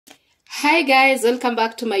Hi guys, welcome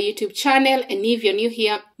back to my YouTube channel, and if you're new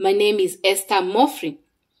here, my name is Esther Mofrey.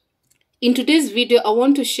 In today's video, I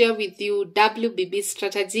want to share with you WBB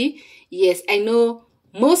strategy. Yes, I know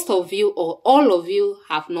most of you or all of you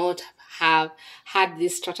have not had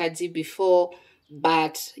this strategy before,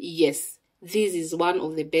 but yes, this is one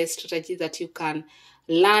of the best strategies that you can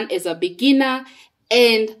learn as a beginner,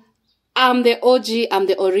 and I'm the OG, I'm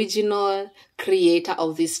the original creator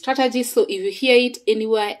of this strategy. So if you hear it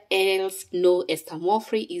anywhere else, know Esther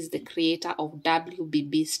Mofrey is the creator of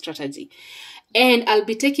WBB strategy. And I'll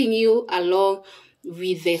be taking you along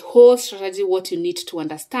with the whole strategy, what you need to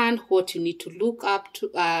understand, what you need to look up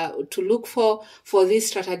to look for this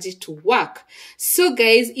strategy to work. So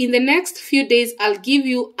guys, in the next few days, I'll give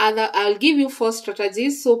you 4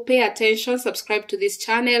 strategies. So pay attention, subscribe to this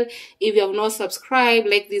channel. If you have not subscribed,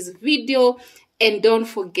 like this video, and don't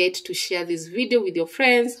forget to share this video with your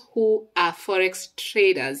friends who are Forex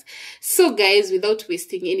traders. So guys, without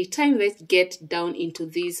wasting any time, let's get down into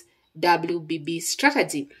this WBB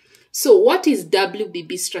strategy. So what is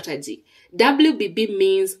WBB strategy? WBB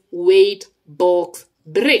means wait, box,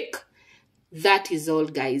 break. That is all,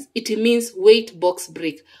 guys. It means wait, box,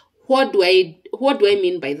 break. What do I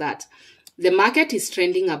mean by that? The market is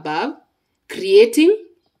trending above, creating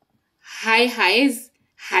high highs,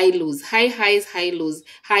 high lows, high highs, high lows,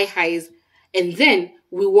 high highs, and then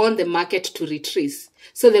we want the market to retrace.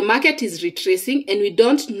 So the market is retracing and we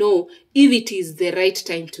don't know if it is the right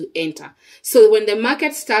time to enter. So when the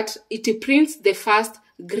market starts, it prints the first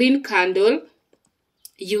green candle,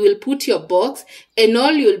 you will put your box, and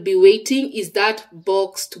all you'll be waiting is that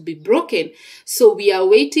box to be broken. So we are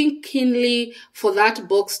waiting keenly for that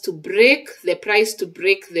box to break, the price to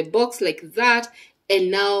break the box like that. And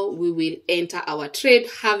now we will enter our trade,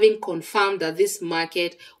 having confirmed that this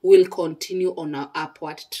market will continue on our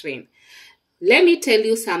upward trend. Let me tell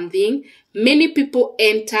you something. Many people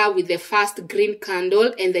enter with the first green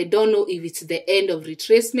candle and they don't know if it's the end of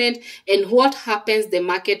retracement. And what happens? The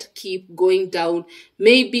market keep going down.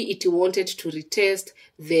 Maybe it wanted to retest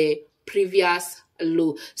the previous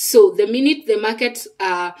low. So the minute the market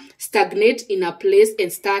stagnate in a place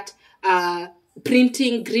and start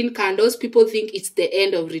printing green candles, people think it's the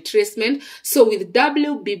end of retracement. So with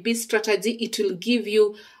WBB strategy, it will give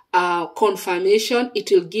you confirmation, it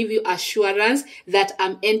will give you assurance that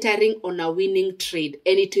I'm entering on a winning trade,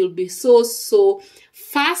 and it will be so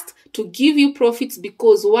fast to give you profits,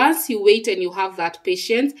 because once you wait and you have that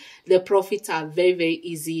patience, the profits are very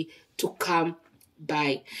easy to come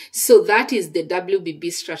by. So that is the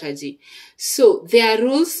WBB strategy. So there are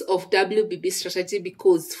rules of WBB strategy,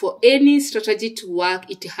 because for any strategy to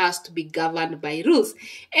work, it has to be governed by rules.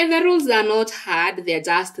 And the rules are not hard, they're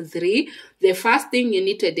just 3. The first thing, you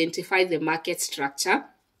need to identify the market structure.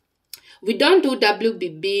 We don't do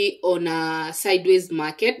WBB on a sideways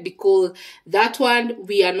market, because that one,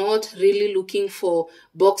 we are not really looking for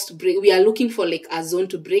box to break. We are looking for like a zone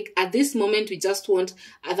to break. At this moment, we just want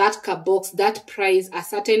that box, that price, a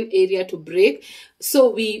certain area to break.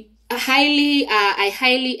 So I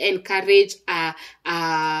highly encourage an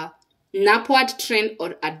upward trend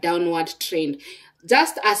or a downward trend.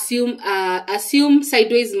 Just assume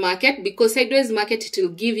sideways market, because sideways market, it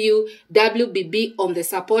will give you WBB on the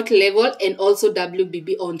support level and also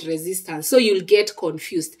WBB on resistance. So you'll get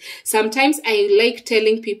confused. Sometimes I like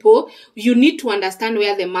telling people, you need to understand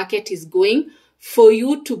where the market is going for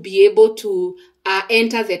you to be able to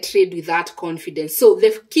enter the trade with that confidence. So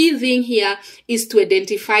the key thing here is to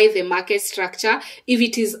identify the market structure. If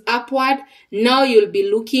it is upward, now you'll be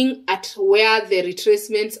looking at where the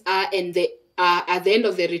retracements are, and at the end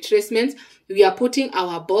of the retracement, we are putting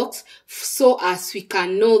our box so as we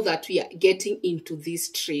can know that we are getting into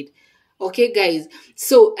this trade. Okay, guys.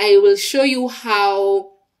 So I will show you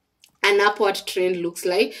how an upward trend looks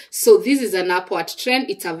like. So this is an upward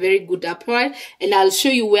trend. It's a very good upward. And I'll show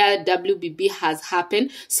you where WBB has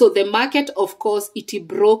happened. So the market, of course, it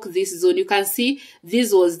broke this zone. You can see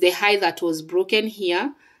this was the high that was broken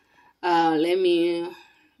here. Let me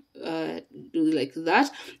do like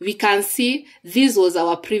that. We can see this was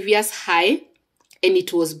our previous high and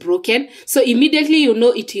it was broken. So immediately you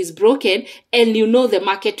know it is broken, and you know the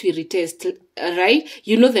market will retest, right?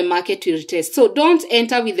 You know the market will retest. So don't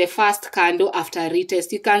enter with the first candle after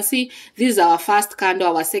retest. You can see this is our first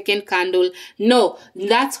candle, our second candle. No,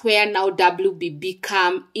 that's where now WBB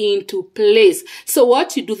come into place. So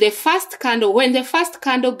what you do, the first candle, when the first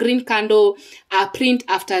candle, green candle, print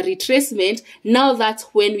after retracement, now that's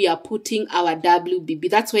when we are putting our WBB.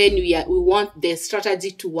 That's when we want the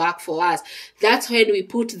strategy to work for us. That's when we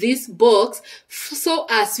put this box so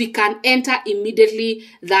as we can enter immediately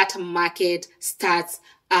that market starts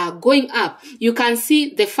going up. You can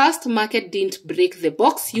see the first market didn't break the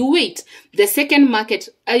box. You wait. The second market,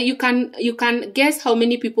 you can guess how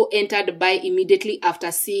many people entered buy immediately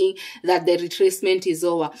after seeing that the retracement is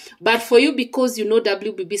over. But for you, because you know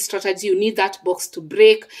WBB strategy, you need that box to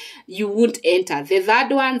break. You won't enter. The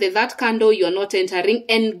third one, the third candle, you are not entering.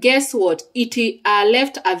 And guess what? It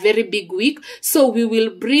left a very big wick. So we will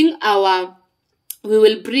bring our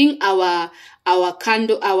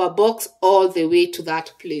candle, our box all the way to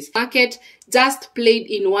that place. Market just played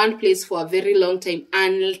in one place for a very long time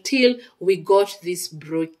until we got this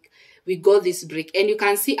break. We got this break. And you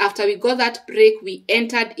can see after we got that break, we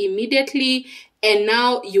entered immediately. And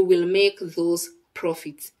now you will make those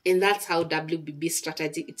profits. And that's how WBB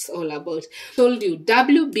strategy it's all about. Told you,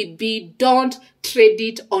 WBB, don't trade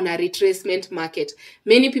it on a retracement market.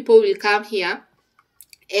 Many people will come here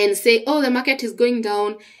and say, oh, the market is going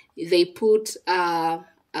down. They put a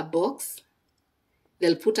box.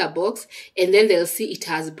 They'll put a box and then they'll see it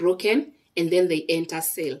has broken and then they enter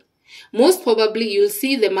sell. Most probably you'll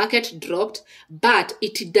see the market dropped, but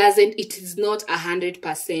it is not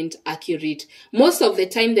 100% accurate. Most of the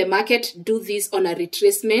time the market do this on a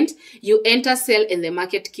retracement. You enter sell and the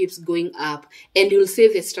market keeps going up and you'll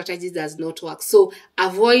say the strategy does not work. So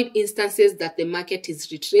avoid instances that the market is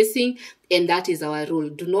retracing, and that is our rule.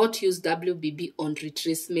 Do not use WBB on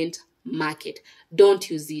retracement market. Don't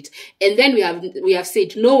use it. And then we have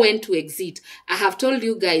said know when to exit. I have told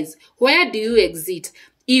you guys, where do you exit?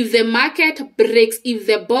 If the market breaks, if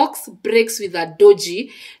the box breaks with a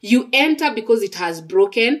doji, you enter because it has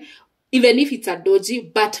broken, even if it's a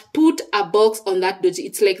doji, but put a box on that doji.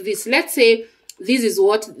 It's like this. Let's say this is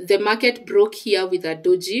what the market broke here with a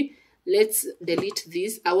doji. Let's delete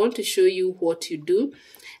this. I want to show you what you do.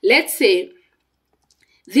 Let's say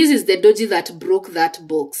this is the doji that broke that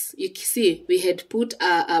box. You see, we had put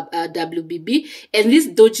a WBB and this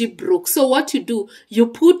doji broke. So what you do, you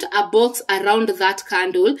put a box around that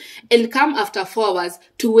candle and come after 4 hours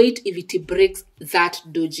to wait if it breaks that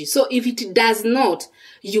doji. So if it does not,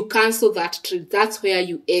 you cancel that trade. That's where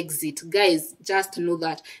you exit. Guys, just know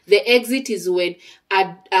that. The exit is when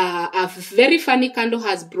a very funny candle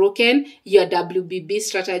has broken your WBB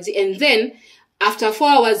strategy, and then after 4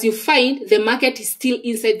 hours, you find the market is still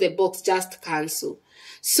inside the box. Just cancel.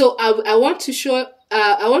 So I want to show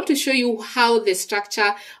you how the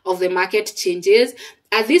structure of the market changes.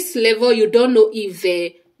 At this level, you don't know if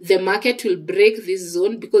the market will break this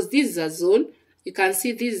zone, because this is a zone. You can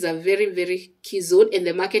see this is a very, very key zone, and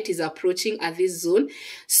the market is approaching at this zone.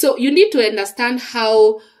 So you need to understand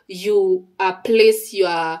how you place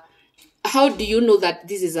your. How do you know that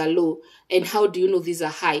this is a low? And how do you know this is a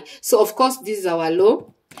high? So, of course, this is our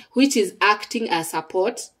low, which is acting as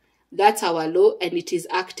support. That's our low, and it is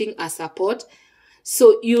acting as support.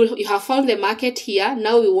 So, you have found the market here.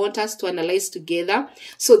 Now, we want us to analyze together.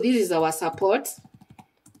 So, this is our support.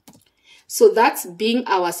 So, that's being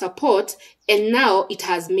our support. And now, it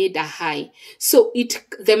has made a high. So,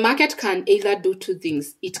 the market can either do two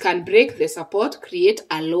things. It can break the support, create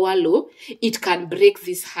a lower low. It can break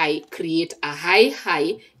this high, create a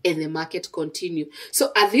high, and the market continue.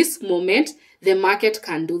 So, at this moment, the market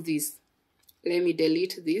can do this. Let me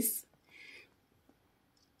delete this.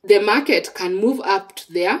 The market can move up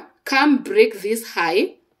to there, come break this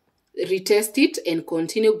high, retest it, and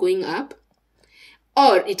continue going up.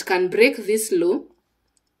 Or it can break this low,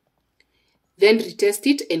 then retest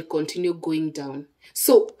it and continue going down.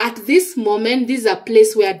 So at this moment, this is a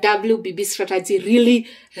place where WBB strategy really,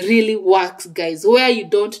 really works, guys, where you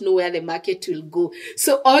don't know where the market will go.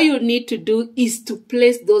 So all you need to do is to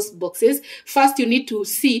place those boxes. First, you need to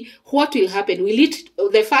see what will happen.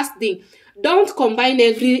 The first thing, don't combine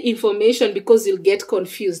every information because you'll get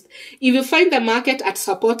confused. If you find the market at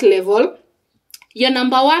support level, your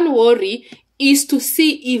number one worry is to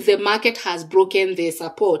see if the market has broken the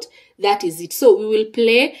support. That is it. So we will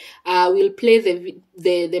play,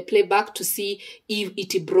 the playback to see if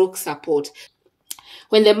it broke support.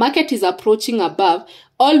 When the market is approaching above,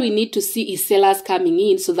 all we need to see is sellers coming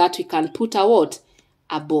in so that we can put a what?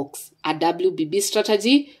 A box. A WBB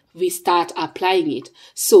strategy, we start applying it.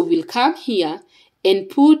 So we'll come here and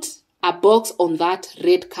put a box on that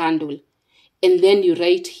red candle. And then you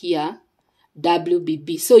write here,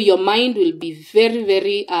 WBB. So your mind will be very,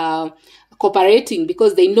 very cooperating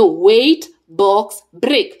because they know wait, box,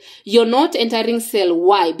 break. You're not entering sell.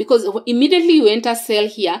 Why? Because immediately you enter sell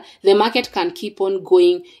here, the market can keep on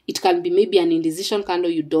going. It can be maybe an indecision candle,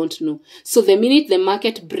 you don't know. So the minute the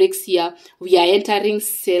market breaks here, we are entering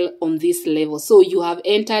sell on this level. So you have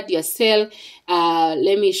entered your sell.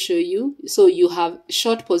 Let me show you. So you have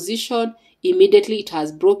short position immediately it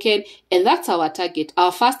has broken, and that's our target.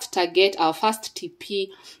 Our first target, our first TP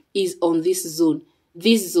is on this zone.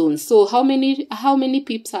 So how many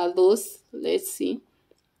pips are those? Let's see.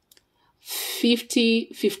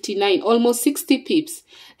 50, 59, almost 60 pips.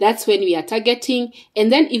 That's when we are targeting.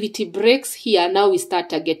 And then if it breaks here, now we start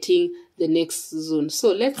targeting the next zone.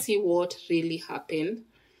 So let's see what really happened.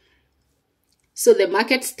 So the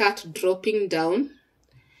market started dropping down,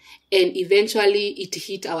 and eventually it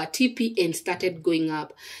hit our TP and started going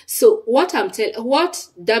up. So what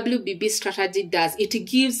WBB strategy does, it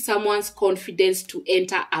gives someone's confidence to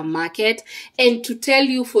enter a market and to tell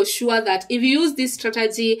you for sure that if you use this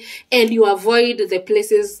strategy and you avoid the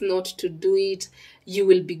places not to do it, you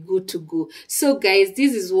will be good to go. So guys,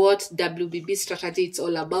 this is what WBB strategy is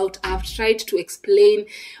all about. I've tried to explain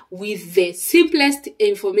with the simplest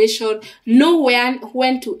information. Know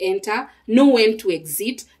when to enter, know when to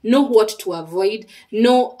exit, know what to avoid,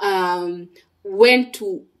 know when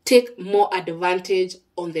to take more advantage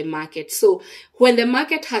on the market. So when the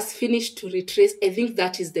market has finished to retrace, I think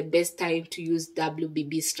that is the best time to use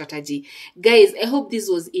WBB strategy. Guys, I hope this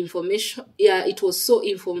was information. Yeah, it was so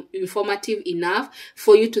informative enough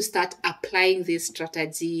for you to start applying this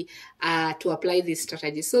strategy,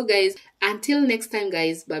 So guys, until next time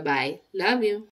guys, bye bye. Love you.